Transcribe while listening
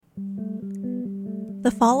The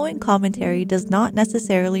following commentary does not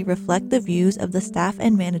necessarily reflect the views of the staff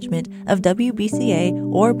and management of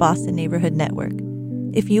WBCA or Boston Neighborhood Network.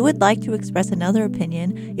 If you would like to express another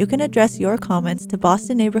opinion, you can address your comments to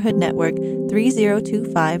Boston Neighborhood Network,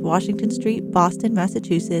 3025 Washington Street, Boston,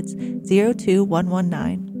 Massachusetts,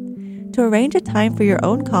 02119. To arrange a time for your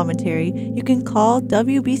own commentary, you can call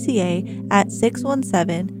WBCA at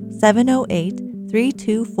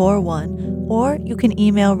 617-708-3241, or you can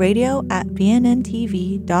email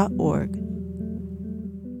radio@bnntv.org.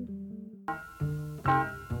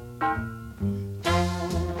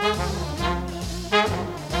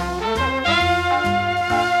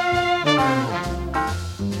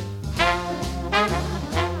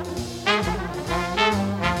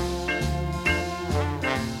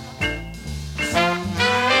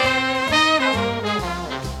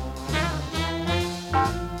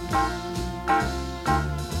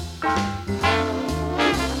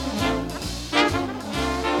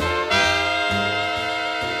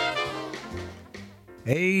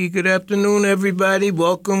 Hey, good afternoon, everybody.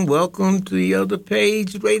 Welcome to the Other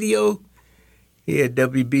Page Radio here at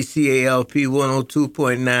WBCALP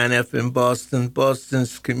 102.9 FM Boston,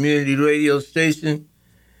 Boston's community radio station,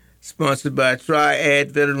 sponsored by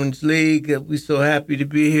Triad Veterans League. We're so happy to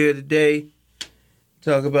be here today,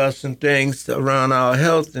 talk about some things around our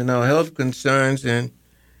health and our health concerns. And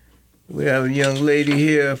we have a young lady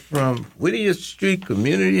here from Whittier Street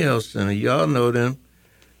Community Health Center. Y'all know them.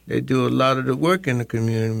 They do a lot of the work in the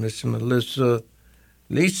community. Miss Melissa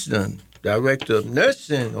Leaston, Director of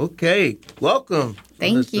Nursing. Okay, welcome.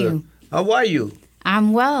 Thank Melissa. you. How are you?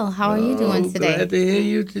 I'm well. How are you doing today? Glad to hear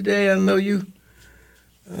you today. I know you,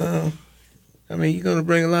 you're going to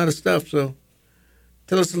bring a lot of stuff. So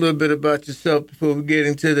tell us a little bit about yourself before we get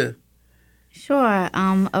into the... Sure.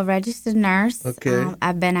 I'm a registered nurse. Okay.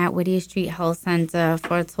 I've been at Whittier Street Health Center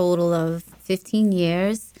for a total of 15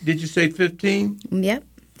 years. Did you say 15? Yep.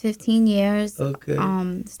 15 years. Okay.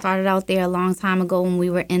 Started out there a long time ago when we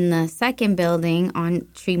were in the second building on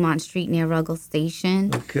Tremont Street near Ruggles Station.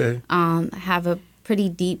 Okay. I have a pretty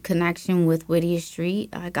deep connection with Whittier Street.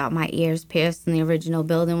 I got my ears pierced in the original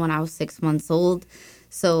building when I was 6 months old.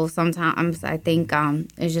 So sometimes I think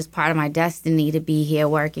it's just part of my destiny to be here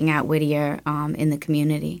working at Whittier in the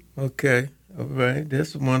community. Okay. All right.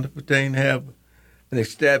 That's a wonderful thing to have an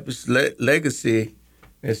established legacy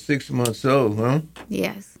at 6 months old, huh?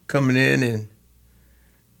 Yes. Coming in and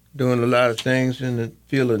doing a lot of things in the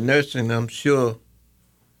field of nursing, I'm sure.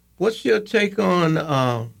 What's your take on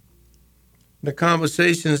the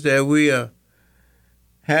conversations that we are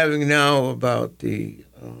having now about the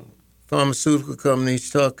pharmaceutical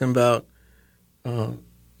companies talking about,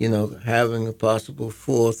 having a possible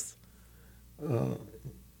fourth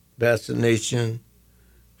vaccination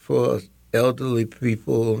for elderly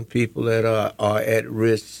people and people that are at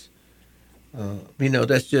risk?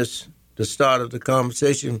 That's just the start of the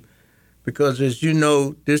conversation because, as you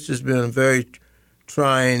know, this has been a very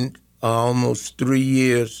trying almost 3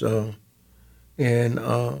 years. I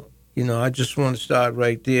just want to start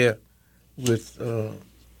right there with the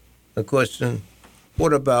question,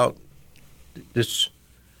 what about this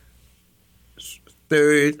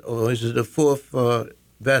third or is it the fourth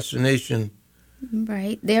vaccination?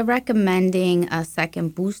 Right. They're recommending a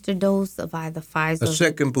second booster dose of either Pfizer. A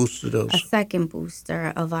second booster dose. A second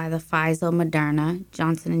booster of either Pfizer or Moderna.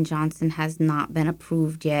 Johnson & Johnson has not been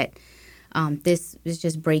approved yet. This is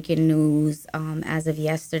just breaking news as of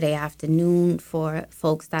yesterday afternoon for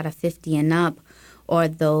folks that are 50 and up or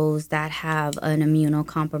those that have an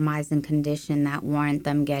immunocompromising condition that warrant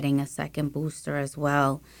them getting a second booster as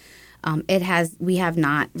well. We have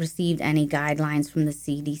not received any guidelines from the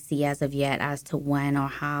CDC as of yet as to when or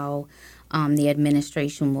how the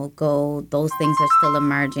administration will go. Those things are still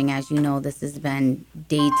emerging. As you know, this has been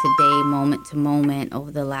day to day, moment to moment over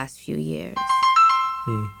the last few years.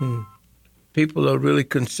 Mm-hmm. People are really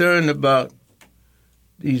concerned about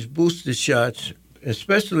these booster shots,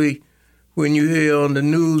 especially when you hear on the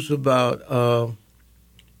news about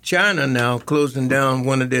China now closing down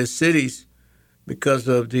one of their cities because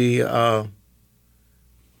of the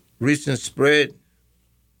recent spread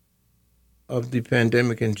of the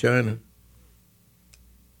pandemic in China.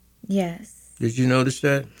 Yes. Did you notice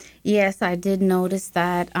that? Yes, I did notice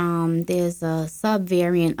that. There's a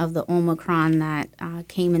subvariant of the Omicron that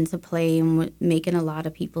came into play and making a lot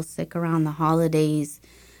of people sick around the holidays.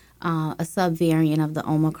 A subvariant of the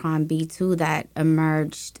Omicron B2 that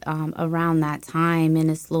emerged around that time and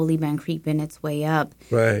has slowly been creeping its way up.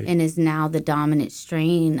 Right. And is now the dominant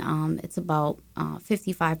strain. It's about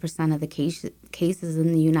 55% of the cases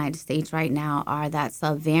in the United States right now are that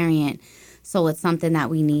subvariant. So it's something that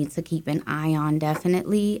we need to keep an eye on,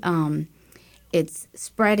 definitely. It's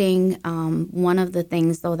spreading. One of the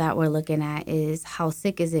things, though, that we're looking at is how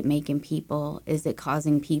sick is it making people? Is it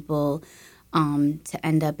causing people to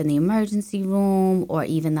end up in the emergency room or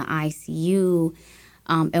even the ICU?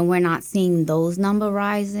 And we're not seeing those numbers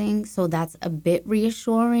rising. So that's a bit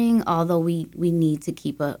reassuring, although we need to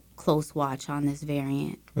keep a close watch on this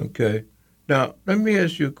variant. Okay. Now, let me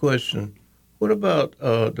ask you a question. What about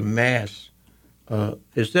the mask?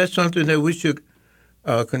 Is that something that we should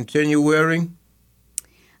continue wearing?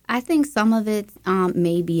 I think some of it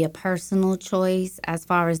may be a personal choice. As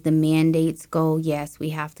far as the mandates go, yes, we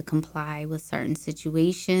have to comply with certain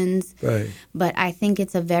situations. Right. But I think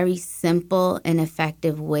it's a very simple and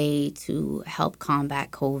effective way to help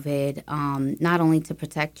combat COVID, not only to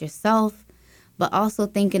protect yourself, but also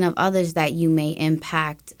thinking of others that you may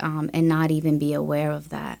impact and not even be aware of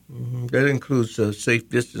that. Mm-hmm. That includes safe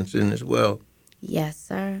distancing as well. Yes,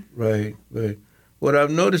 sir. Right, right. What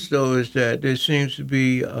I've noticed, though, is that there seems to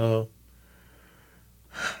be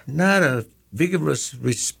not a vigorous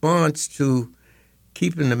response to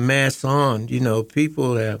keeping the mask on. You know,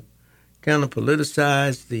 people have kind of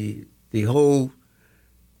politicized the whole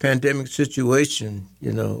pandemic situation,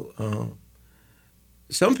 you know.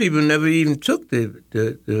 Some people never even took the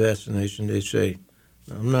vaccination, they say.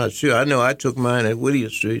 I'm not sure. I know I took mine at Whittier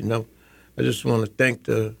Street, and I just want to thank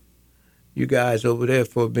you guys over there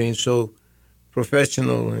for being so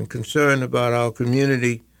professional and concerned about our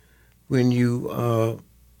community when you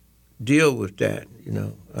deal with that. You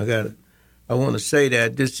know, I want to say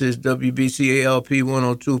that this is WBCALP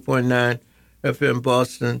 102.9 FM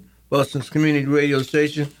Boston, Boston's community radio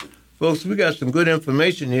station. Folks, we got some good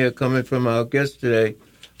information here coming from our guest today,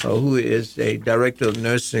 who is a director of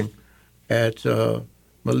nursing at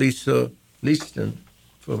Melissa Leaston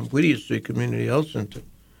from Whittier Street Community Health Center.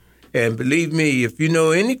 And believe me, if you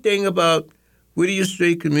know anything about Whittier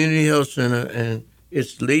Street Community Health Center and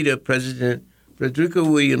its leader, President Frederica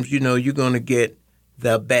Williams, you know you're going to get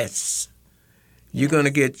the best. You're going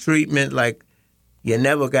to get treatment like you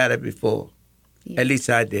never got it before. Yeah. At least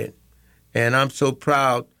I did. And I'm so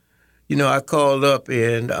proud. You know, I called up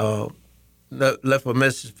and left a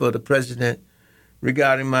message for the president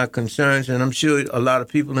regarding my concerns, and I'm sure a lot of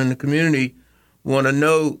people in the community want to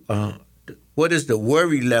know what is the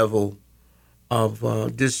worry level of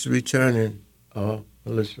this returning.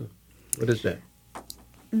 Melissa, what is that?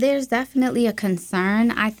 There's definitely a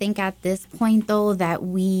concern. I think at this point, though, that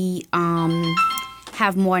we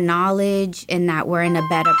have more knowledge and that we're in a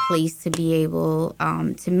better place to be able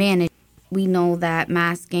to manage. We know that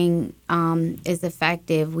masking is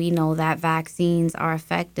effective. We know that vaccines are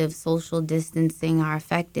effective. Social distancing are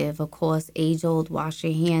effective. Of course, age-old wash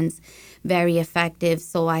your hands, very effective.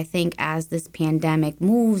 So I think as this pandemic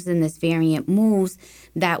moves and this variant moves,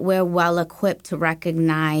 that we're well equipped to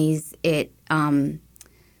recognize it and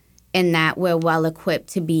that we're well equipped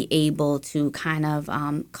to be able to kind of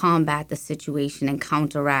combat the situation and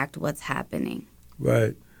counteract what's happening.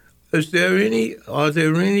 Right. Are there any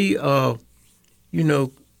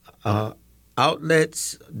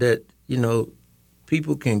outlets that, you know,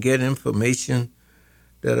 people can get information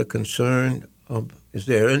that are concerned? Is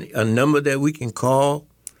there a number that we can call?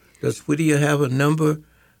 Does Whittier have a number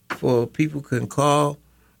for people can call?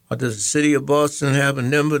 Or does the city of Boston have a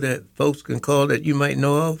number that folks can call that you might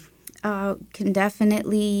know of? Can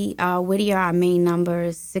definitely. Whittier, our main number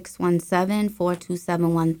is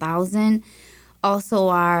 617-427-1000. Also,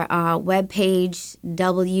 our webpage,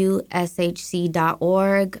 wshc.org,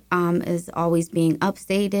 is always being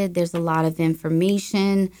updated. There's a lot of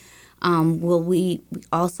information. We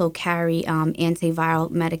also carry antiviral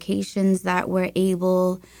medications that we're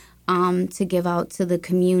able to give out to the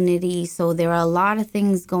community. So there are a lot of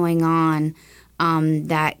things going on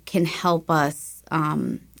that can help us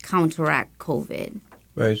counteract COVID.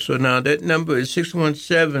 Right. So now that number is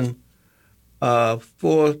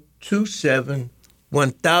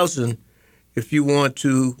 617-427-1000 if you want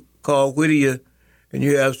to call Whittier and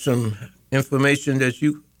you have some information that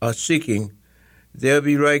you are seeking. They'll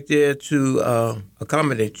be right there to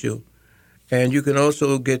accommodate you. And you can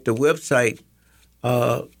also get the website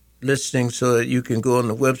listing so that you can go on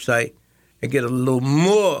the website and get a little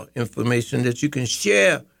more information that you can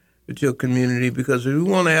share with your community, because if we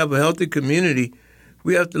want to have a healthy community,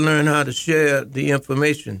 we have to learn how to share the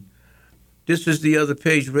information. This is The Other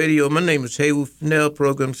Page Radio. My name is Haywood Fennell,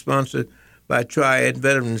 program sponsored by Triad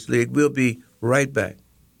Veterans League. We'll be right back.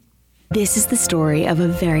 This is the story of a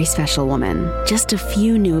very special woman. Just a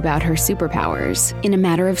few knew about her superpowers. In a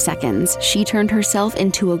matter of seconds, she turned herself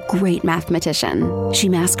into a great mathematician. She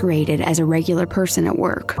masqueraded as a regular person at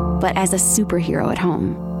work, but as a superhero at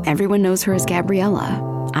home. Everyone knows her as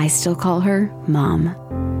Gabriella. I still call her Mom.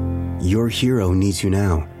 Your hero needs you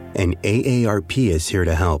now, and AARP is here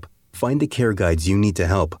to help. Find the care guides you need to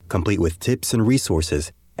help, complete with tips and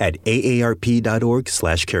resources at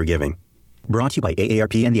aarp.org/caregiving. Brought to you by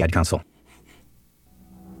AARP and the Ad Council.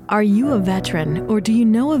 Are you a veteran, or do you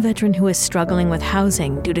know a veteran who is struggling with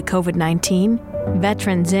housing due to COVID-19?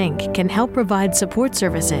 Veterans Inc. can help provide support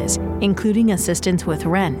services, including assistance with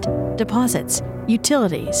rent, deposits,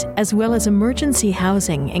 utilities, as well as emergency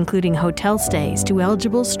housing, including hotel stays to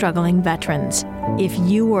eligible struggling veterans. If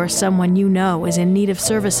you or someone you know is in need of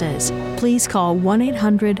services, please call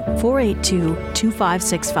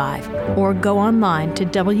 1-800-482-2565 or go online to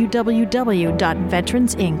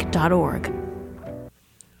www.veteransinc.org.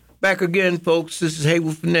 Back again, folks. This is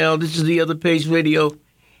Haywood Fennell. This is The Other Page Radio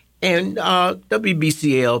and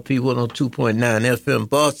WBCALP 102.9 FM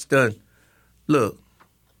Boston. Look,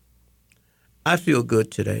 I feel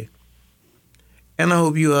good today, and I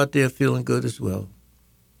hope you out there feeling good as well.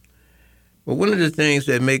 But one of the things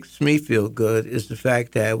that makes me feel good is the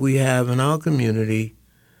fact that we have in our community,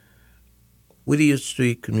 Whittier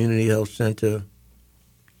Street Community Health Center,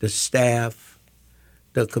 the staff,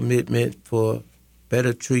 the commitment for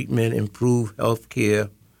better treatment, improved health care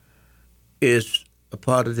is a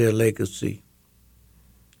part of their legacy.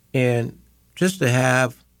 And just to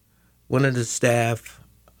have one of the staff,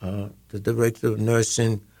 the director of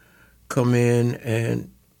nursing, come in and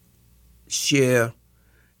share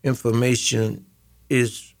information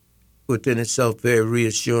is within itself very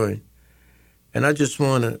reassuring. And I just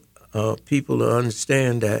want people to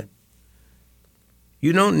understand that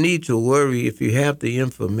you don't need to worry if you have the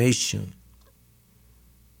information.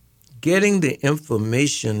 Getting the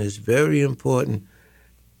information is very important.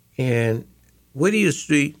 And Whittier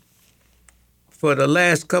Street, for the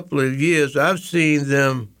last couple of years, I've seen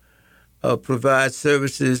them provide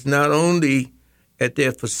services not only at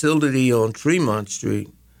their facility on Tremont Street,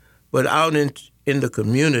 but out in the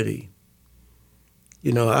community.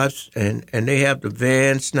 You know, and they have the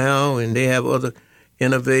vans now, and they have other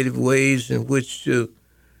innovative ways in which to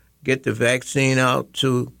get the vaccine out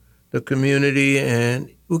to the community. And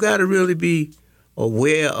we got to really be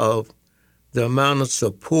aware of the amount of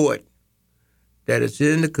support that is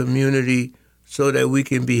in the community so that we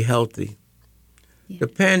can be healthy. Yeah. The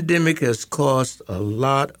pandemic has caused a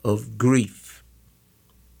lot of grief,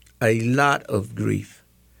 And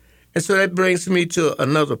so that brings me to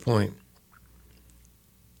another point.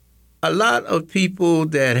 A lot of people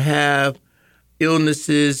that have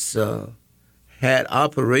illnesses, had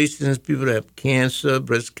operations, people that have cancer,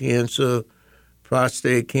 breast cancer,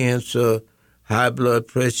 prostate cancer, high blood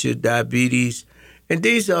pressure, diabetes. And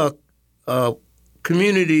these are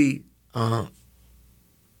community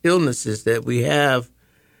illnesses that we have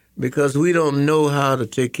because we don't know how to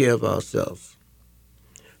take care of ourselves.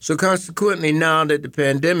 So consequently, now that the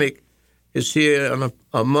pandemic is here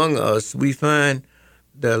among us, we find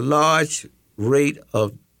the large rate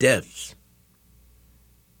of deaths.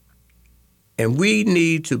 And we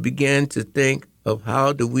need to begin to think of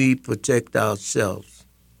how do we protect ourselves.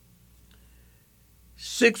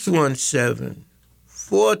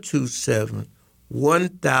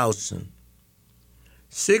 617-427-1000.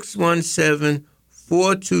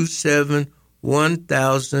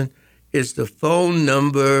 617-427-1000 is the phone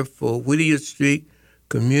number for Whittier Street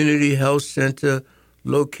Community Health Center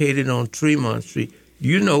located on Tremont Street.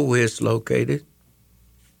 You know where it's located.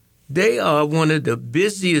 They are one of the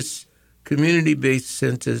busiest community-based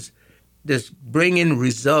centers that's bringing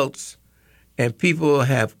results, and people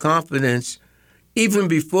have confidence. Even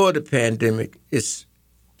before the pandemic,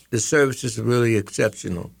 the services are really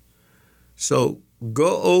exceptional. So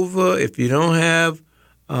go over. If you don't have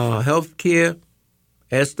health care,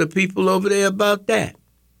 ask the people over there about that.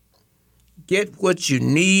 Get what you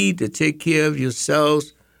need to take care of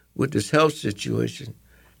yourselves with this health situation.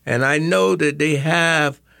 And I know that they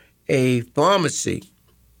have a pharmacy.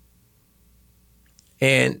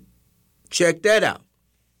 And check that out.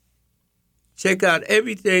 Check out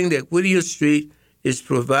everything that Whittier Street is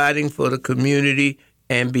providing for the community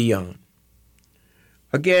and beyond.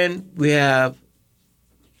 Again, we have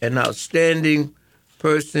an outstanding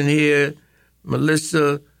person here,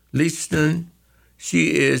 Melissa Leaston.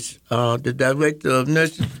 She is the director of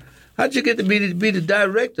nursing. How'd you get to be the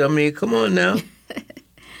director? I mean, come on now.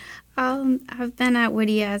 I've been at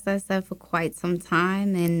Whittier, as I said, for quite some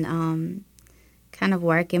time, and kind of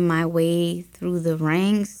working my way through the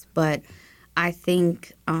ranks, but I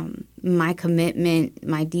think my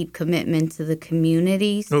deep commitment to the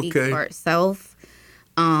community speaks for itself.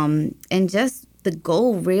 And just the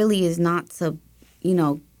goal really is not to,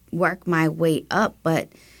 work my way up, but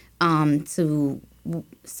to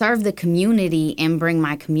serve the community and bring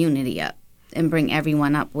my community up and bring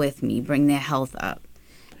everyone up with me, bring their health up.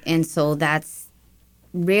 And so that's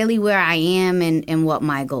really where I am and what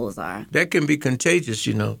my goals are. That can be contagious,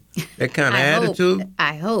 that kind of attitude.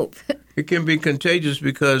 I hope. It can be contagious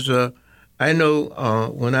because I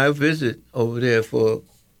know when I visit over there for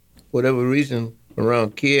whatever reason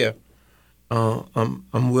around care, I'm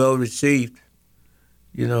well received.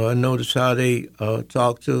 I notice how they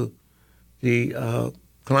talk to the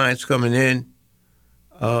clients coming in,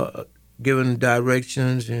 giving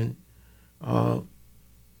directions and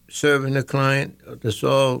serving the client. That's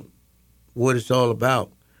all what it's all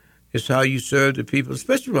about. It's how you serve the people,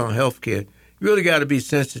 especially around healthcare. You really got to be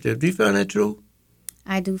sensitive. Do you find that true?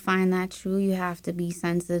 I do find that true. You have to be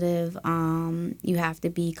sensitive. You have to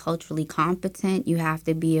be culturally competent. You have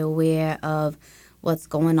to be aware of what's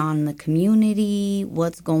going on in the community,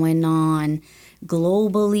 what's going on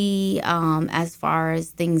globally, as far as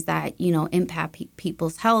things that, impact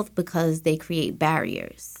people's health because they create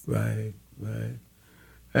barriers. Right.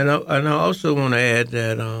 And I also want to add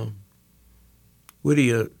that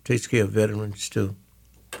Whittier takes care of veterans, too.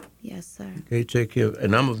 Yes, sir. They take care of,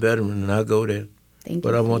 and I'm a veteran, and I go there. Thank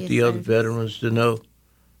but you I want the other veterans to know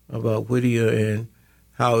about Whittier and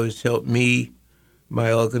how it's helped me,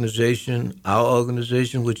 my organization, our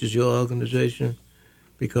organization, which is your organization,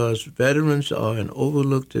 because veterans are an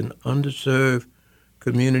overlooked and underserved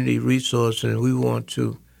community resource, and we want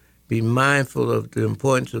to be mindful of the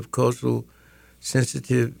importance of cultural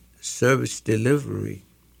sensitive service delivery.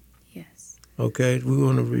 Yes. Okay? We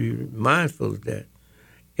want to be mindful of that.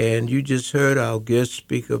 And you just heard our guest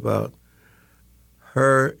speak about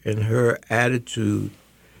her and her attitude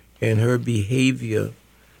and her behavior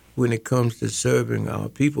when it comes to serving our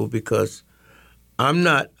people, because I'm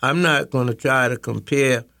not going to try to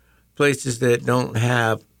compare places that don't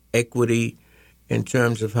have equity in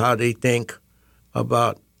terms of how they think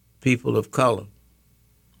about people of color.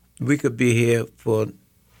 We could be here for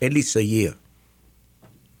at least a year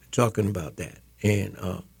talking about that. And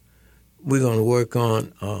we're going to work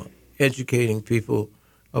on educating people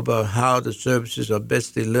about how the services are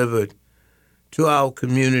best delivered to our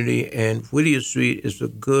community, and Whittier Street is a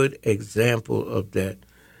good example of that.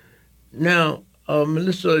 Now,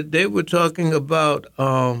 Melissa, they were talking about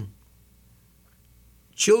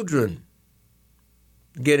children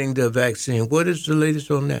getting the vaccine. What is the latest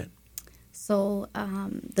on that? So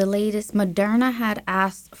the latest, Moderna had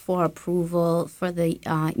asked for approval for the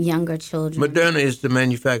younger children. Moderna is the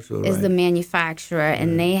manufacturer, right? Is the manufacturer,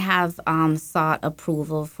 and they have sought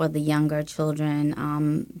approval for the younger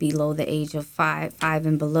children below the age of five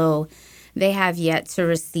and below. They have yet to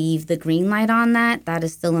receive the green light on that. That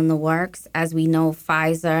is still in the works. As we know,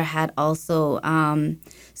 Pfizer had also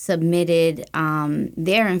submitted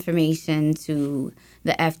their information to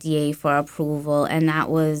the FDA for approval, and that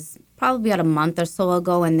was probably about a month or so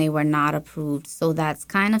ago, and they were not approved. So that's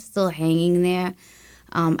kind of still hanging there.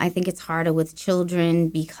 I think it's harder with children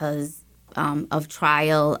because of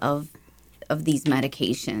trial of these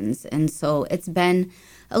medications. And so it's been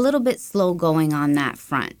a little bit slow going on that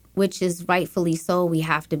front, which is rightfully so. We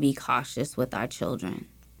have to be cautious with our children.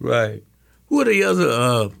 Right. Who are the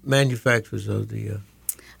other manufacturers of the...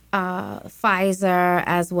 Pfizer,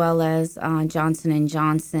 as well as Johnson &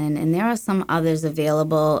 Johnson. And there are some others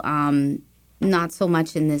available, not so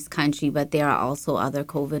much in this country, but there are also other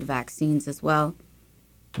COVID vaccines as well.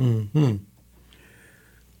 Mm-hmm.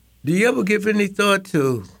 Do you ever give any thought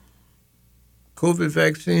to COVID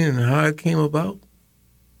vaccine and how it came about?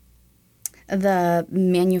 The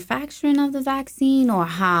manufacturing of the vaccine, or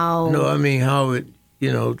how? No, I mean how it,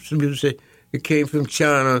 some people say it came from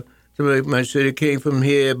China. Somebody might say it came from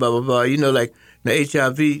here, blah, blah, blah. Like the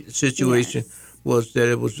HIV situation was that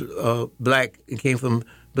it was black. It came from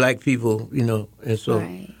black people, And so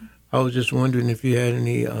right. I was just wondering if you had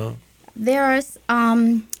any... There's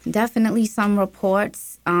definitely some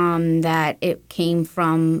reports that it came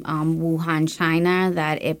from Wuhan, China,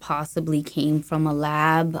 that it possibly came from a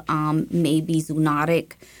lab, maybe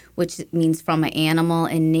zoonotic, which means from an animal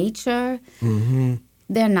in nature. Mm-hmm.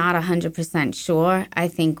 They're not 100% sure. I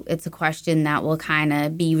think it's a question that will kind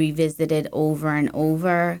of be revisited over and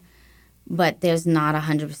over, but there's not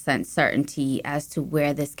 100% certainty as to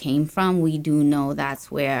where this came from. We do know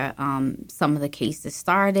that's where some of the cases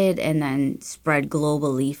started and then spread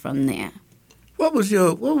globally from there. What was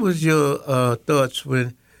your thoughts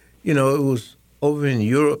when, it was over in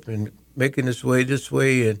Europe and making its way this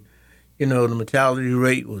way, and the mortality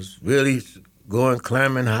rate was really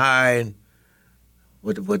climbing high, and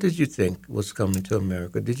what did you think was coming to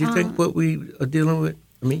America? Did you think what we are dealing with?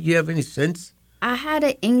 I mean, you have any sense? I had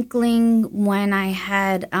an inkling when I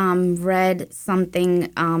had read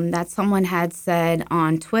something that someone had said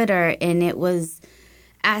on Twitter, and it was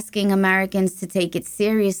asking Americans to take it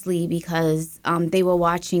seriously because they were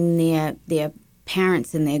watching their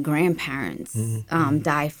parents and their grandparents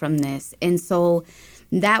die from this. And so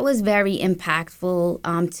that was very impactful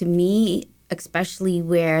to me, especially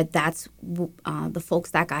where that's the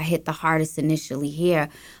folks that got hit the hardest initially here.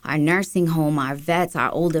 Our nursing home, our vets,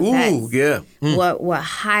 our older vets were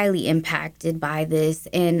highly impacted by this.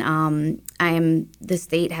 And the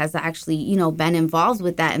state has actually, been involved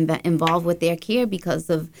with that and been involved with their care because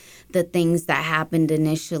of the things that happened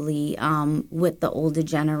initially with the older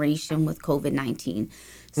generation with COVID-19.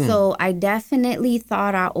 So I definitely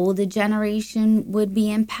thought our older generation would be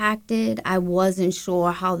impacted. I wasn't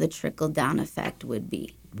sure how the trickle-down effect would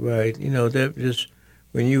be. Right. That just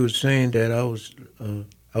when you were saying that, I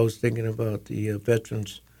was thinking about the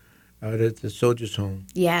veterans out at the Soldiers' Home.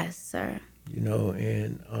 Yes, sir.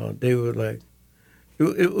 And they were like,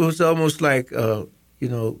 it was almost like, you're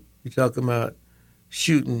talking about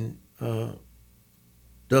shooting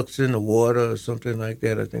ducks in the water or something like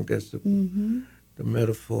that. I think that's the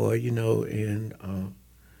metaphor, and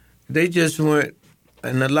they just weren't,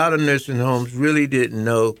 and a lot of nursing homes really didn't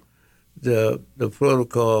know the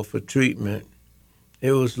protocol for treatment.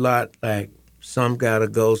 It was a lot like some got to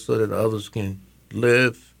go so that others can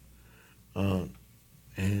live, it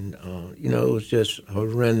was just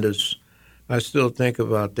horrendous. I still think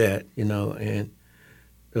about that, and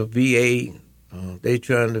the VA, they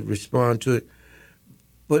trying to respond to it.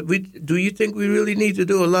 But do you think we really need to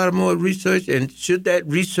do a lot more research? And should that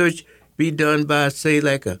research be done by, say,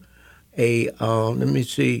 like a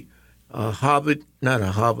Harvard, not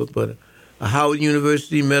a Harvard, but a Howard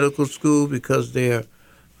University medical school because they're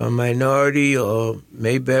a minority, or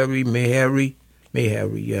Mayberry,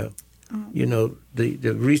 yeah.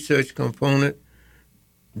 The research component,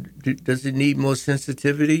 does it need more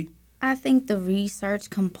sensitivity? I think the research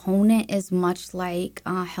component is much like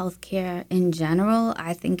healthcare in general.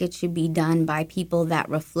 I think it should be done by people that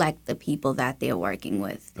reflect the people that they're working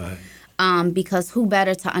with. Right. Because who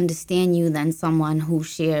better to understand you than someone who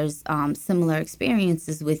shares similar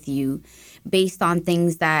experiences with you based on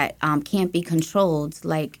things that can't be controlled,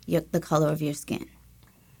 like the color of your skin.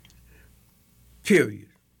 Period,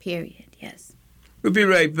 yes. We'll be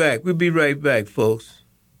right back, folks.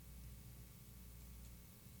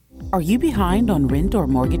 Are you behind on rent or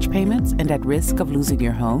mortgage payments and at risk of losing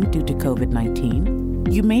your home due to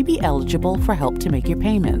COVID-19? You may be eligible for help to make your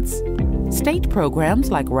payments. State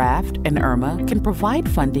programs like RAFT and IRMA can provide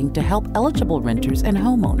funding to help eligible renters and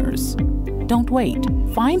homeowners. Don't wait.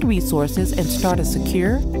 Find resources and start a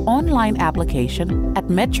secure online application at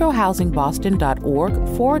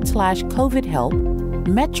metrohousingboston.org/COVID help.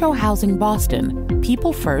 Metro Housing Boston.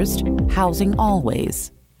 People first, housing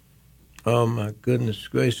always. Oh, my goodness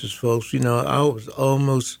gracious, folks. I was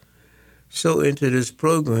almost so into this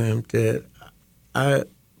program that I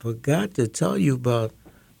forgot to tell you about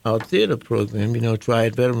our theater program.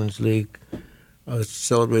 Triad Veterans League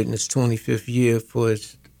celebrating its 25th year for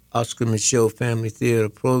its Oscar Micheaux Family Theater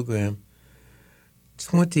program.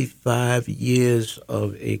 25 years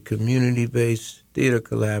of a community-based theater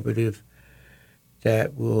collaborative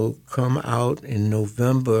that will come out in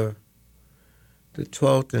November the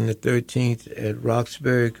 12th and the 13th at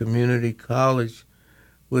Roxbury Community College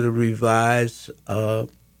with a revised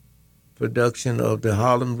production of the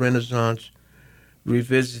Harlem Renaissance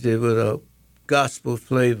revisited with a gospel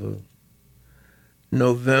flavor.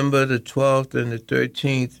 November the 12th and the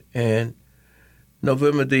 13th, and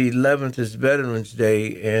November the 11th is Veterans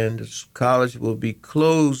Day, and the college will be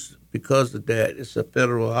closed because of that. It's a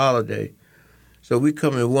federal holiday. So we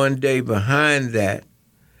come in one day behind that,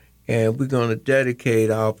 and we're going to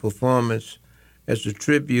dedicate our performance as a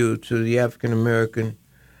tribute to the African-American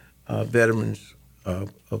veterans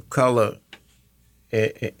of color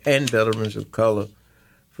and veterans of color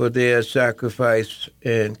for their sacrifice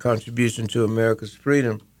and contribution to America's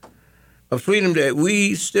freedom, a freedom that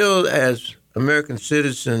we still, as American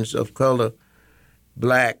citizens of color,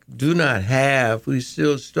 black, do not have. We're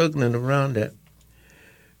still struggling around that.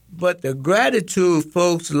 But the gratitude,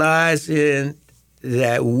 folks, lies in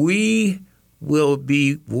that we will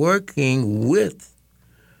be working with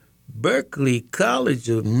Berklee College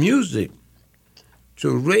of Music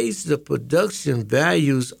to raise the production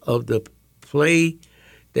values of the play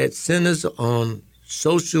that centers on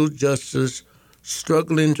social justice,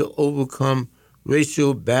 struggling to overcome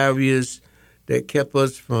racial barriers that kept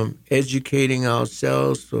us from educating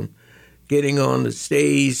ourselves, from getting on the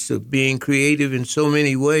stage, to being creative in so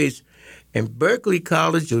many ways. And Berklee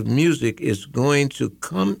College of Music is going to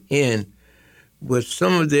come in with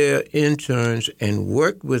some of their interns and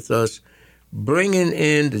work with us, bringing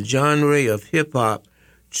in the genre of hip-hop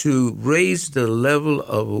to raise the level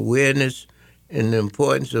of awareness and the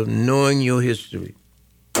importance of knowing your history.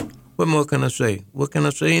 What more can I say? What can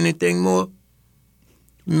I say? Anything more?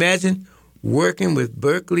 Imagine working with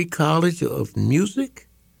Berklee College of Music.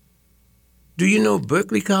 Do you know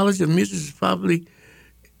Berklee College of Music is probably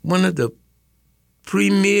one of the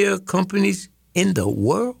premier companies in the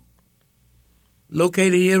world,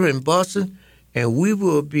 located here in Boston, and we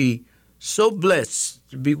will be so blessed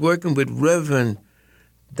to be working with Reverend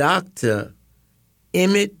Dr.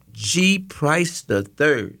 Emmett G. Price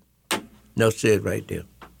III. No, said right there.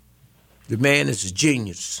 The man is a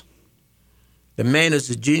genius. The man is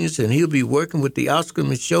a genius, and he'll be working with the Oscar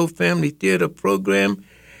Micheaux Family Theater program,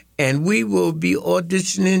 and we will be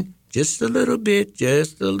auditioning just a little bit,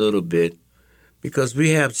 because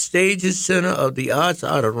we have Stages Center of the Arts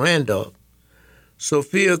out of Randolph.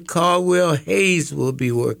 Sophia Caldwell Hayes will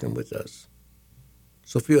be working with us.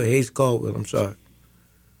 Sophia Hayes Caldwell, I'm sorry.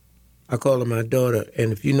 I call her my daughter.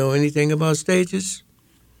 And if you know anything about Stages,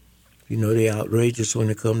 you know they're outrageous when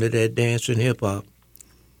it comes to that dance and hip-hop.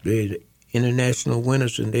 They're the international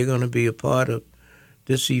winners, and they're going to be a part of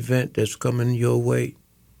this event that's coming your way.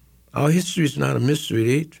 Our history is not a mystery.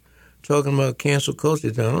 They're talking about cancel culture.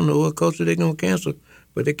 I don't know what culture they're going to cancel,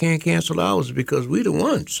 but they can't cancel ours because we the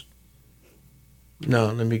ones.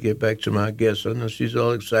 Now, let me get back to my guest. I know she's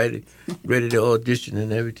all excited, ready to audition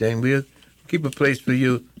and everything. We'll keep a place for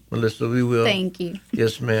you, Melissa. We will. Thank you.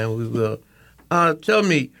 Yes, ma'am, we will. Tell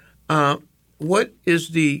me, what is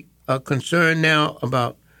the concern now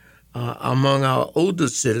about among our older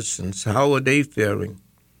citizens? How are they faring?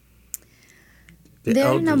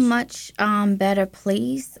 They're in a much better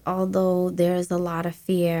place, although there's a lot of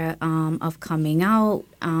fear of coming out,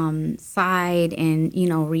 side, and,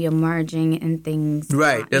 reemerging and things.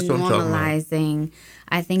 Right, that's what I'm talking about. Normalizing.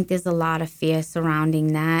 I think there's a lot of fear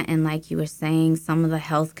surrounding that. And like you were saying, some of the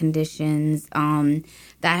health conditions that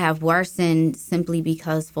have worsened simply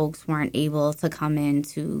because folks weren't able to come in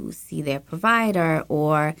to see their provider,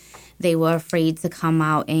 or they were afraid to come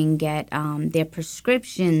out and get their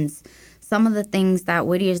prescriptions. Some of the things that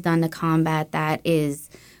Whittier's done to combat that is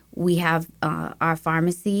we have our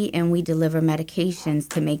pharmacy, and we deliver medications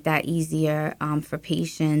to make that easier for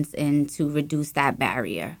patients and to reduce that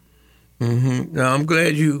barrier. Mm-hmm. Now, I'm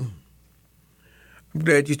glad you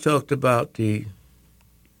talked about the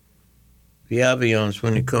ambiance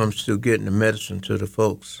when it comes to getting the medicine to the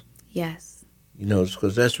folks. Yes.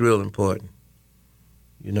 Because that's real important.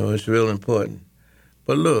 It's real important.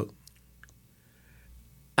 But look,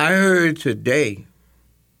 I heard today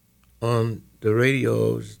on the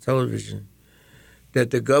radio or television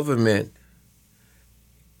that the government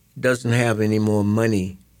doesn't have any more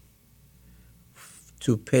money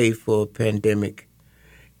to pay for a pandemic,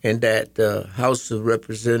 and that the House of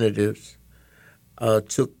Representatives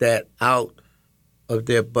took that out of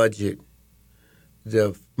their budget,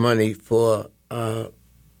 the money for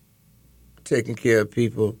taking care of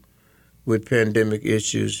people with pandemic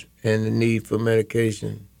issues and the need for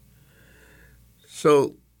medication.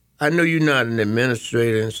 So I know you're not an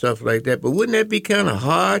administrator and stuff like that, but wouldn't that be kind of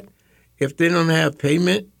hard if they don't have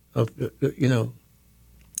payment of,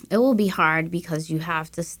 It will be hard because you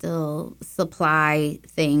have to still supply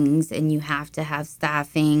things, and you have to have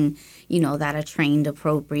staffing, that are trained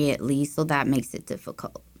appropriately. So that makes it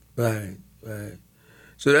difficult. Right.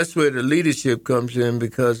 So that's where the leadership comes in,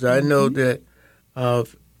 because I know that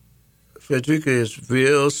Frederica is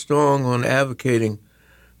real strong on advocating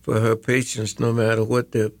for her patients no matter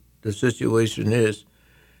what the situation is.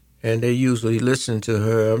 And they usually listen to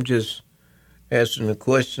her. I'm just asking a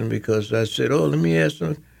question because I said, let me ask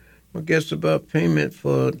them, I guess, about payment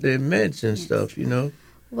for their meds and stuff,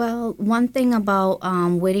 Well, one thing about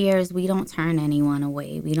Whittier is we don't turn anyone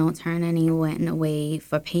away. We don't turn anyone away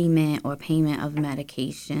for payment or payment of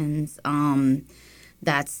medications.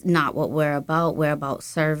 That's not what we're about. We're about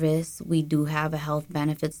service. We do have a health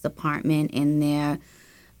benefits department in there.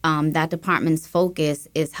 That department's focus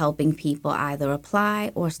is helping people either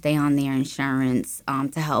apply or stay on their insurance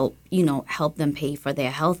to help them pay for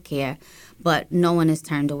their health care. But no one is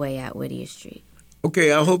turned away at Whittier Street.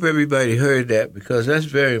 Okay, I hope everybody heard that, because that's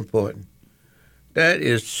very important. That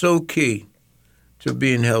is so key to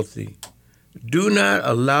being healthy. Do not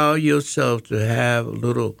allow yourself to have a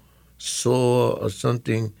little sore or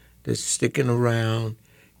something that's sticking around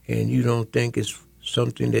and you don't think it's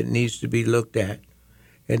something that needs to be looked at.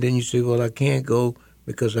 And then you say, well, I can't go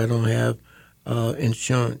because I don't have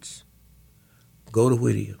insurance. Go to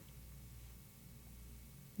Whittier.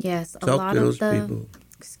 Yes, a Talk lot to of those the, people.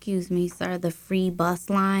 excuse me, sir, the free bus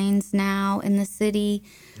lines now in the city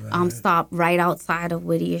stop right outside of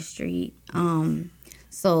Whittier Street.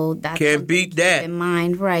 So that's Can't beat that. keep in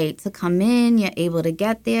mind, right? To come in, you're able to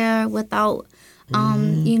get there without,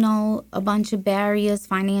 a bunch of barriers,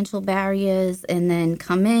 financial barriers, and then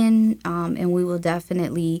come in, and we will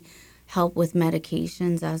definitely help with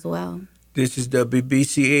medications as well. This is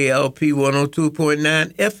WBCALP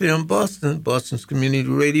 102.9 FM Boston, Boston's community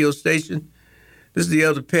radio station. This is the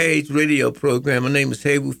Other Page radio program. My name is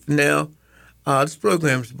Haywood Fennell. This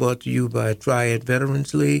program is brought to you by Triad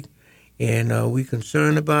Veterans League, and we're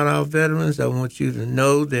concerned about our veterans. I want you to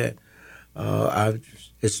know that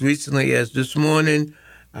as recently as this morning,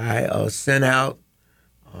 I sent out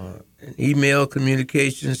an email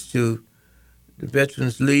communications to the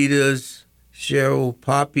veterans leaders, Cheryl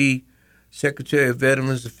Poppy, Secretary of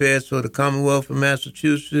Veterans Affairs for the Commonwealth of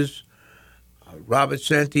Massachusetts, Robert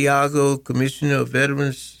Santiago, Commissioner of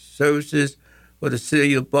Veterans Services for the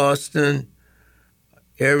City of Boston,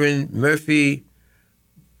 Erin Murphy,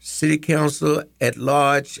 City Council at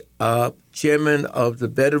Large, Chairman of the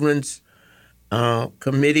Veterans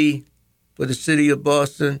Committee for the City of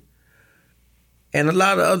Boston, and a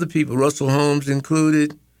lot of other people, Russell Holmes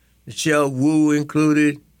included, Michelle Wu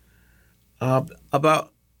included,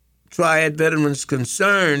 about Triad Veterans'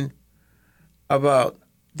 concern about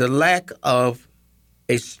the lack of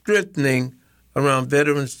a strengthening around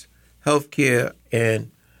veterans' health care and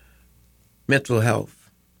mental health.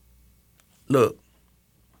 Look,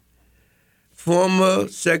 former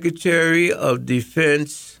Secretary of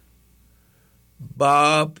Defense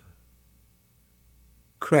Bob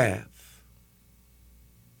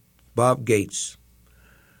Gates.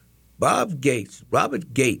 Robert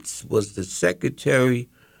Gates was the Secretary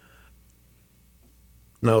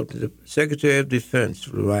of Defense,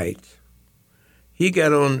 right. He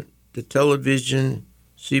got on the television,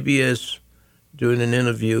 CBS, during an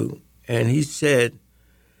interview, and he said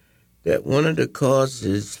that one of the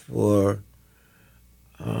causes for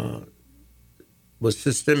was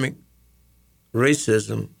systemic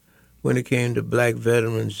racism when it came to black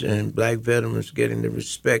veterans and black veterans getting the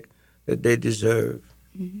respect that they deserve.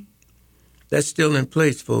 Mm-hmm. That's still in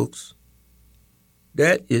place, folks.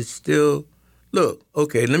 That is still... Look,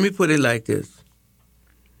 okay, let me put it like this.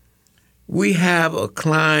 We have a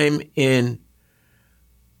climb in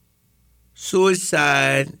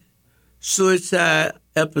suicide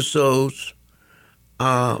episodes,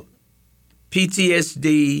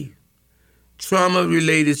 PTSD,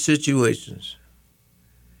 trauma-related situations.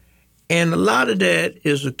 And a lot of that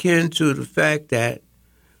is akin to the fact that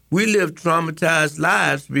we lived traumatized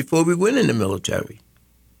lives before we went in the military.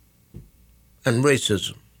 And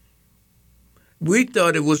racism. We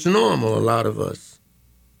thought it was normal, a lot of us.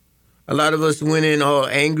 A lot of us went in all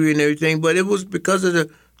angry and everything, but it was because of the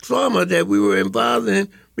trauma that we were involved in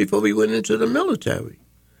before we went into the military.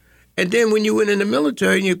 And then when you went in the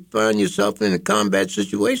military and you find yourself in a combat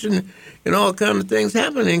situation and all kinds of things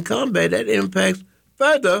happen in combat, that impacts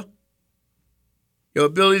further your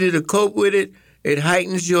ability to cope with it. It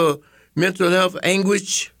heightens your mental health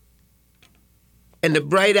anguish. And the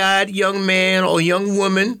bright-eyed young man or young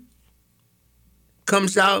woman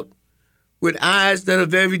comes out with eyes that are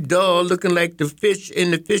very dull, looking like the fish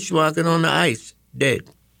in the fish market on the ice, dead.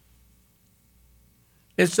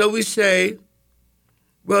 And so we say,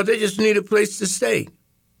 well, they just need a place to stay.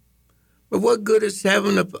 But what good is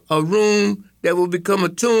having a room that will become a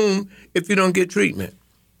tomb if you don't get treatment?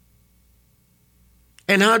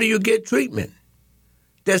 And how do you get treatment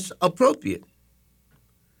that's appropriate?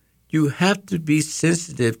 You have to be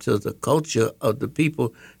sensitive to the culture of the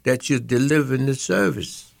people that you're delivering the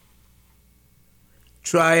service.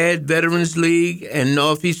 Triad Veterans League and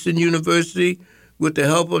Northeastern University, with the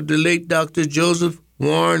help of the late Dr. Joseph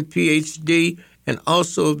Warren, Ph.D., and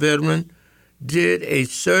also a veteran, did a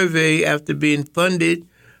survey after being funded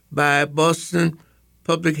by Boston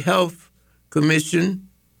Public Health Commission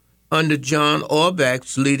under John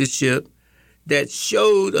Orbach's leadership that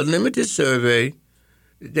showed a limited survey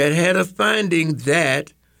that had a finding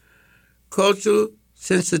that cultural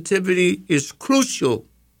sensitivity is crucial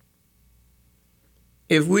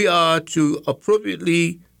if we are to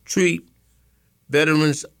appropriately treat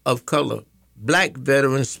veterans of color, black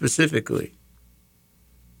veterans specifically.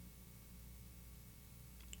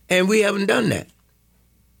 And we haven't done that.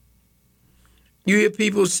 You hear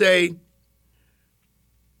people say,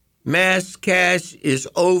 mass cash is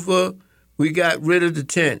over. We got rid of the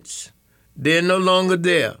tents. They're no longer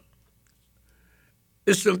there.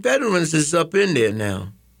 There's some veterans that's up in there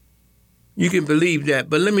now. You can believe that.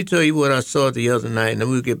 But let me tell you what I saw the other night, and then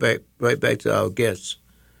we'll get right back to our guests.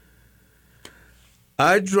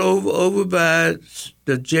 I drove over by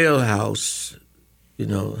the jailhouse,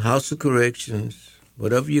 House of Corrections,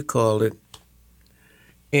 whatever you call it,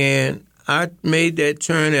 and I made that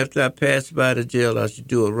turn after I passed by the jailhouse to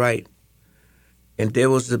do it right, and there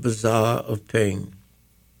was the Bazaar of Pain.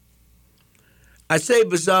 I say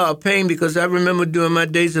Bazaar of Pain because I remember during my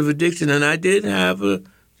days of addiction, and I did have a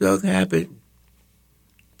drug habit.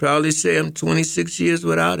 Probably say I'm 26 years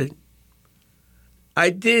without it. I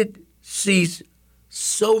did see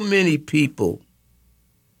so many people,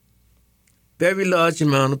 very large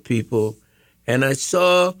amount of people, and I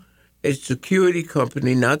saw a security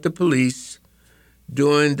company, not the police,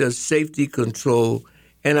 doing the safety control,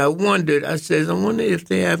 and I wonder if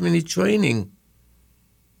they have any training.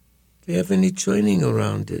 They have any training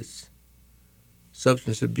around this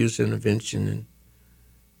substance abuse intervention,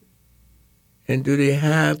 and do they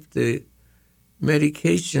have the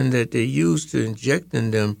medication that they use to inject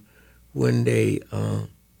in them when they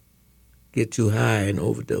get too high and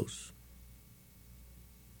overdose?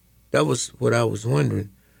 That was what I was wondering.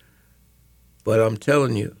 But I'm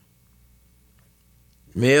telling you,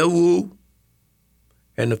 Mayor Wu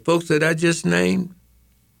and the folks that I just named,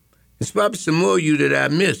 there's probably some more of you that I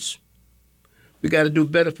miss. We got to do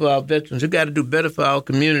better for our veterans. We got to do better for our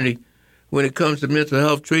community when it comes to mental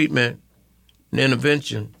health treatment and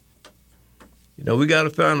intervention. We got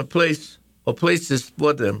to find a place or places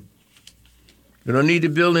for them. We don't need to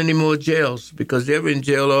build any more jails because they're in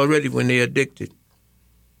jail already when they're addicted.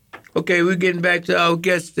 Okay, we're getting back to our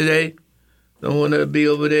guests today. Don't want to be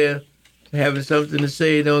over there having something to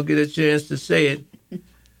say, don't get a chance to say it.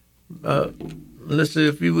 Melissa,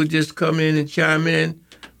 if you would just come in and chime in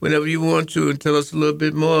whenever you want to and tell us a little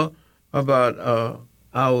bit more about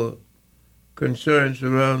our concerns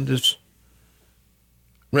around this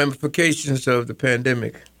ramifications of the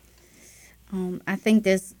pandemic. I think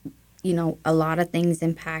there's, a lot of things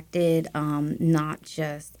impacted, not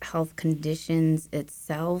just health conditions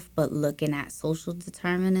itself, but looking at social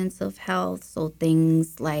determinants of health. So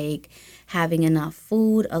things like having enough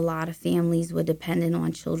food. A lot of families were dependent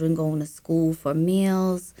on children going to school for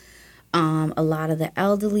meals. A lot of the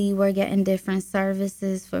elderly were getting different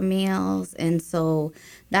services for meals. And so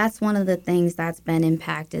that's one of the things that's been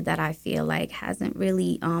impacted that I feel like hasn't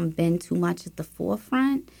really been too much at the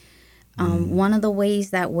forefront. One of the ways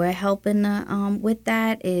that we're helping with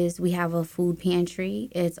that is we have a food pantry.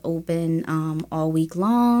 It's open all week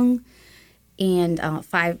long and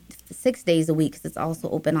 6 days a week. 'Cause it's also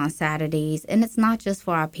open on Saturdays. And it's not just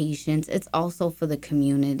for our patients. It's also for the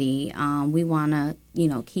community. We want to,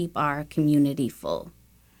 keep our community full.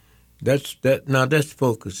 That's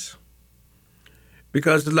focus.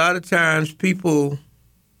 Because a lot of times people,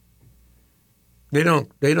 they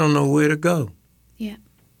don't know where to go. Yeah.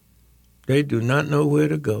 They do not know where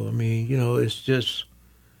to go. I mean, it's just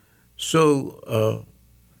so.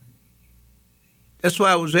 That's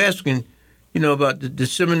why I was asking, about the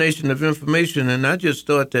dissemination of information, and I just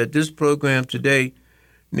thought that this program today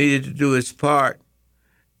needed to do its part.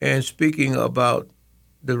 And speaking about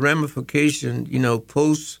the ramification,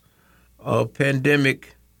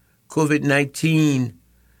 post-pandemic COVID-19,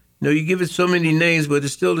 you give it so many names, but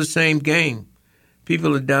it's still the same game.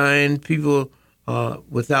 People are dying. People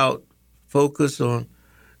without focus on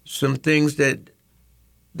some things that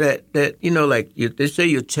like they say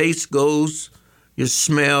your taste goes, your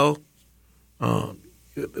smell,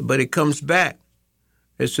 but it comes back.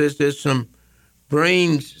 It says there's some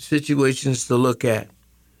brain situations to look at,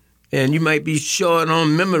 and you might be short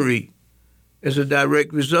on memory as a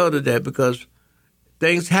direct result of that because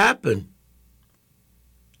things happen.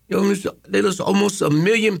 There's almost 1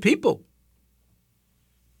 million people.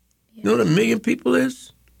 You know what 1 million people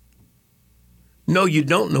is? No, you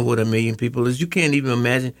don't know what 1 million people is. You can't even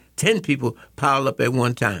imagine 10 people piled up at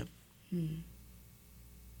one time.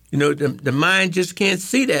 The mind just can't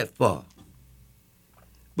see that far.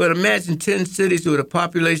 But imagine 10 cities with a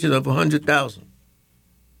population of 100,000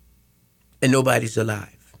 and nobody's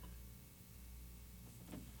alive.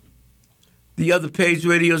 The other page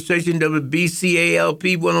radio station,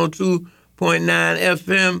 WBCALP 102.9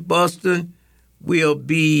 FM, Boston. We'll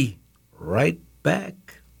be right back.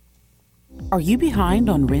 Are you behind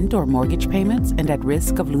on rent or mortgage payments and at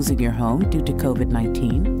risk of losing your home due to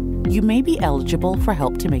COVID-19? You may be eligible for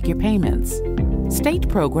help to make your payments. State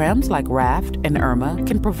programs like RAFT and IRMA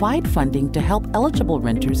can provide funding to help eligible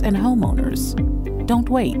renters and homeowners. Don't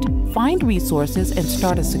wait. Find resources and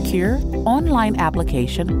start a secure online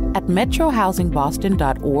application at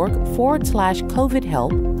metrohousingboston.org/COVID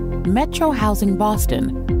help. Metro Housing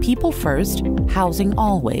Boston. People first, housing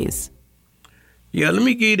always. Yeah, let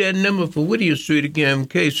me give you that number for Whittier Street again in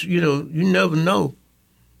case, you never know.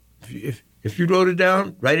 If you wrote it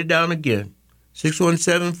down, write it down again.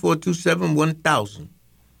 617-427-1000.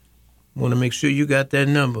 Want to make sure you got that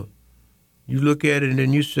number. You look at it and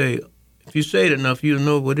then you say, if you say it enough, you'll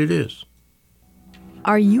know what it is.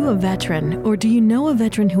 Are you a veteran, or do you know a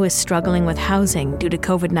veteran who is struggling with housing due to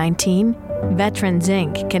COVID-19? Veterans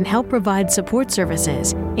Inc. can help provide support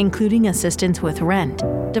services, including assistance with rent,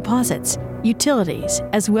 deposits, utilities,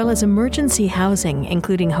 as well as emergency housing,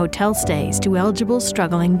 including hotel stays to eligible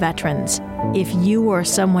struggling veterans. If you or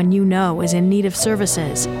someone you know is in need of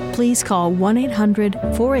services, please call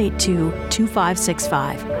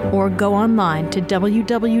 1-800-482-2565 or go online to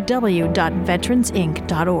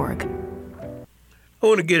www.veteransinc.org. I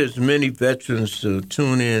want to get as many veterans to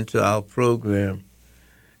tune in to our program.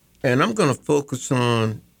 And I'm going to focus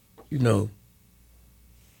on,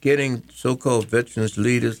 getting so-called veterans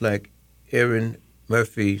leaders like Erin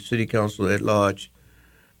Murphy, City Council at Large,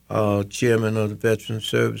 Chairman of the Veterans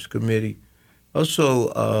Service Committee.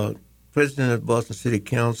 Also, President of Boston City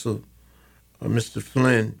Council, Mr.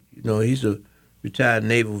 Flynn. He's a retired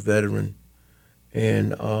naval veteran.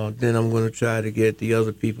 And then I'm going to try to get the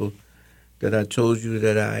other people that I told you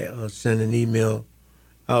that I sent an email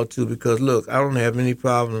out to, because, look, I don't have any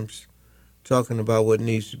problems talking about what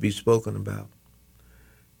needs to be spoken about,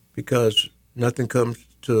 because nothing comes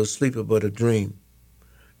to a sleeper but a dream,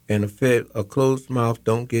 and a closed mouth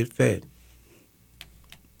don't get fed.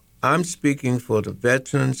 I'm speaking for the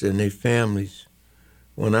veterans and their families.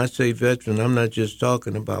 When I say veteran, I'm not just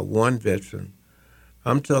talking about one veteran.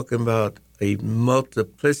 I'm talking about a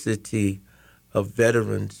multiplicity of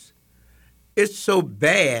veterans. It's so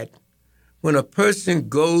bad when a person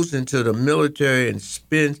goes into the military and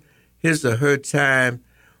spends his or her time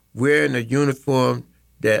wearing a uniform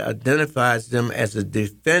that identifies them as a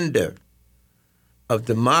defender of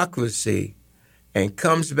democracy and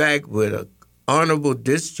comes back with an honorable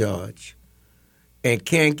discharge and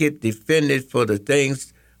can't get defended for the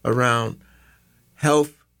things around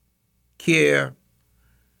health care.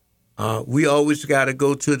 We always got to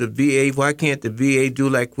go to the VA. Why can't the VA do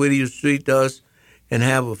like Whittier Street does and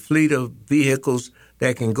have a fleet of vehicles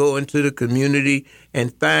that can go into the community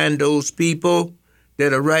and find those people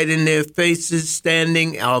that are right in their faces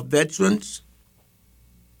standing, our veterans?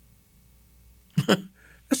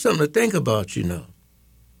 That's something to think about,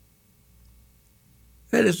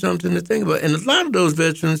 That is something to think about. And a lot of those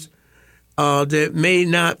veterans that may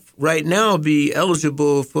not right now be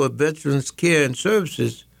eligible for veterans care and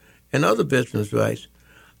services and other veterans' rights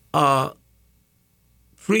were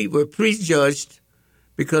prejudged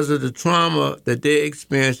because of the trauma that they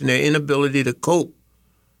experienced and their inability to cope.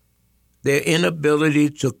 Their inability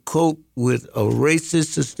to cope with a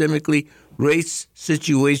racist, systemically race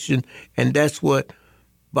situation, and that's what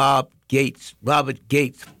Robert Gates,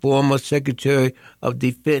 former Secretary of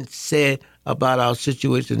Defense, said about our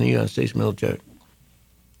situation in the United States military.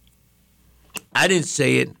 I didn't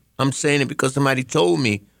say it. I'm saying it because somebody told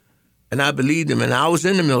me, and I believed him. And I was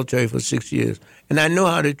in the military for 6 years, and I know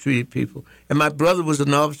how they treated people. And my brother was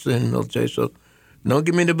an officer in the military, so don't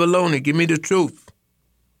give me the baloney. Give me the truth.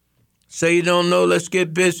 Say you don't know, let's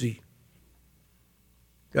get busy.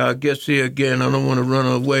 Our guest here again, I don't want to run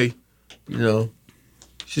her away,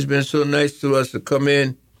 She's been so nice to us to come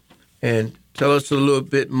in and tell us a little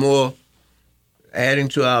bit more, adding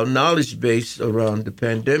to our knowledge base around the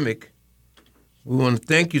pandemic. We want to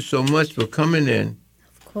thank you so much for coming in.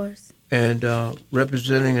 Of course. And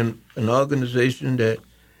representing an organization that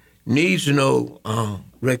needs no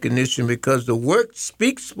recognition, because the work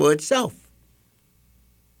speaks for itself.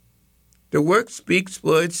 The work speaks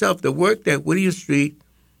for itself. The work that Whittier Street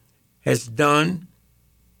has done,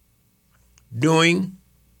 doing,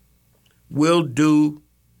 will do,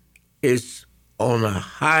 is on a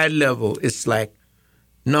high level. It's like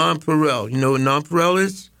nonpareil. You know what nonpareil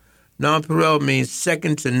is? Nonpareil means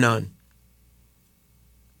second to none.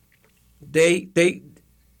 They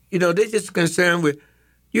just concerned with.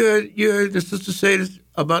 You heard the sister say this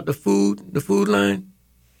about the food line.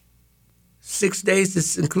 6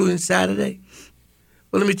 days, including Saturday.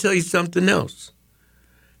 Well, let me tell you something else.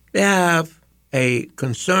 They have a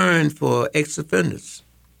concern for ex-offenders.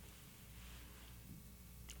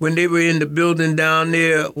 When they were in the building down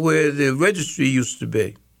there where the registry used to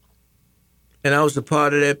be, and I was a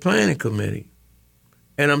part of that planning committee,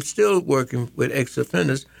 And I'm still working with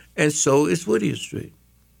ex-offenders, and so is Whittier Street.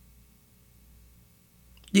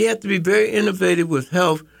 You have to be very innovative with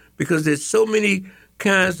health because there's so many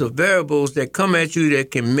kinds of variables that come at you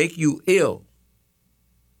that can make you ill.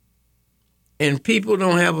 And people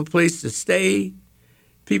don't have a place to stay.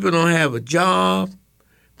 People don't have a job.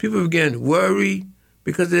 People begin to worry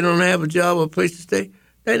because they don't have a job or a place to stay.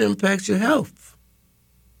 That impacts your health.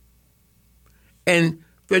 And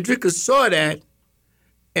Frederica saw that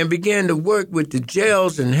and began to work with the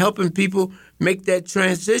jails and helping people make that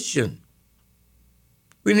transition.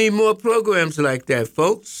 We need more programs like that,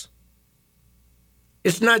 folks.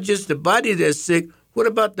 It's not just the body that's sick. What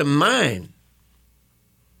about the mind?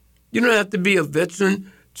 You don't have to be a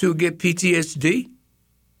veteran to get PTSD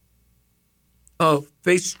or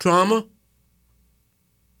face trauma.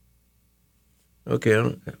 Okay,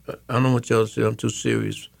 I don't want y'all to say I'm too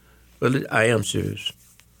serious, but I am serious.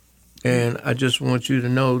 And I just want you to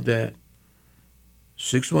know that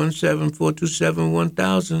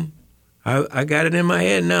 617-427-1000, I got it in my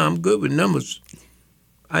head now. I'm good with numbers.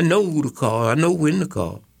 I know who to call. I know when to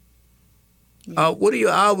call. What are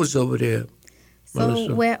your hours over there, Melissa?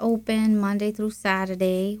 So we're open Monday through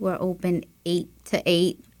Saturday. We're open 8 to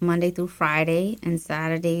 8, Monday through Friday, and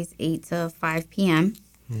Saturdays 8 to 5 p.m.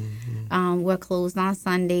 Mm-hmm. We're closed on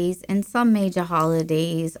Sundays and some major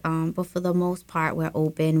holidays, but for the most part, we're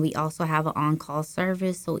open. We also have an on-call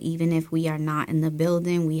service, so even if we are not in the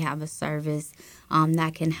building, we have a service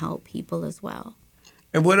that can help people as well.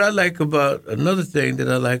 And what I like about, another thing that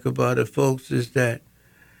I like about it, folks, is that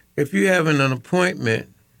if you're having an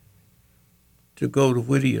appointment to go to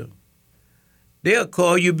Whittier, they'll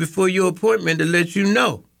call you before your appointment to let you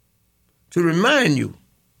know, to remind you.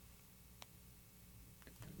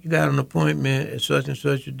 You got an appointment at such and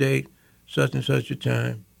such a date, such and such a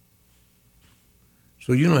time.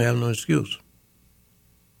 So you don't have no excuse.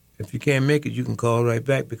 If you can't make it, you can call right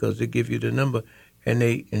back because they give you the number and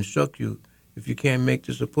they instruct you if you can't make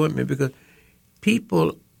this appointment, because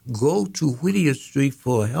people go to Whittier Street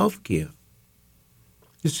for health care.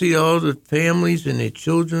 You see all the families and their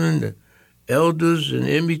children, the elders and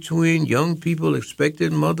in between, young people,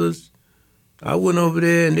 expected mothers. I went over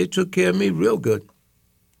there and they took care of me real good.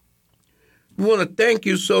 We want to thank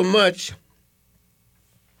you so much,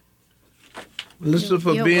 Melissa,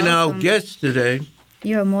 for being our guest today.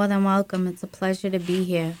 You're more than welcome. It's a pleasure to be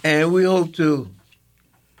here. And we hope to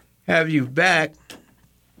have you back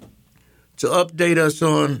to update us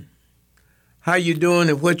on how you're doing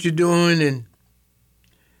and what you're doing and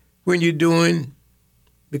when you're doing,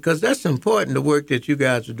 because that's important, the work that you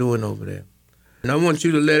guys are doing over there. And I want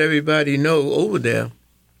you to let everybody know over there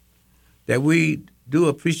that we do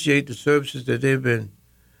appreciate the services that they've been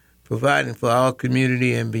providing for our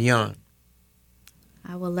community and beyond.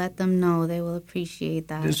 I will let them know. They will appreciate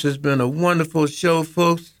that. This has been a wonderful show,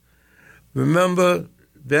 folks. Remember,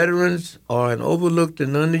 veterans are an overlooked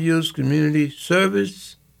and underused community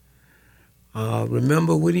service.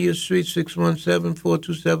 Remember Whittier Street,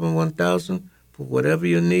 617-427-1000, for whatever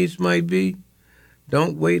your needs might be.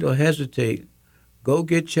 Don't wait or hesitate. Go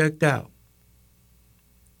get checked out.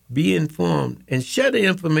 Be informed and share the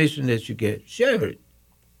information that you get. Share it.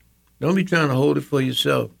 Don't be trying to hold it for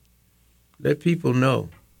yourself. Let people know.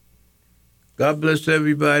 God bless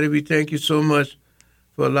everybody. We thank you so much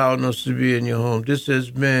for allowing us to be in your home. This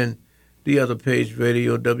has been The Other Page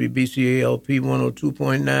Radio, WBCALP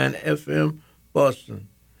 102.9 FM, Boston.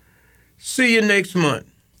 See you next month.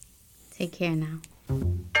 Take care now.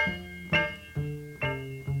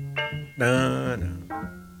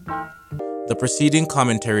 The preceding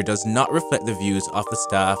commentary does not reflect the views of the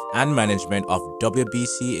staff and management of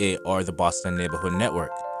WBCA or the Boston Neighborhood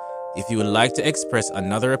Network. If you would like to express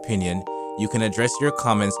another opinion, you can address your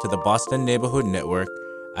comments to the Boston Neighborhood Network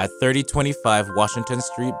at 3025 Washington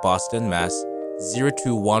Street, Boston, Mass.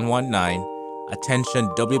 02119. Attention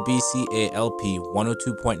WBCALP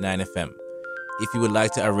 102.9 FM. If you would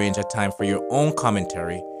like to arrange a time for your own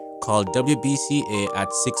commentary, call WBCA at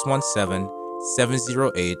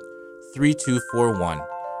 617-708-3241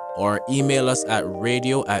 or email us at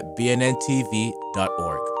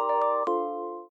radio@bnntv.org.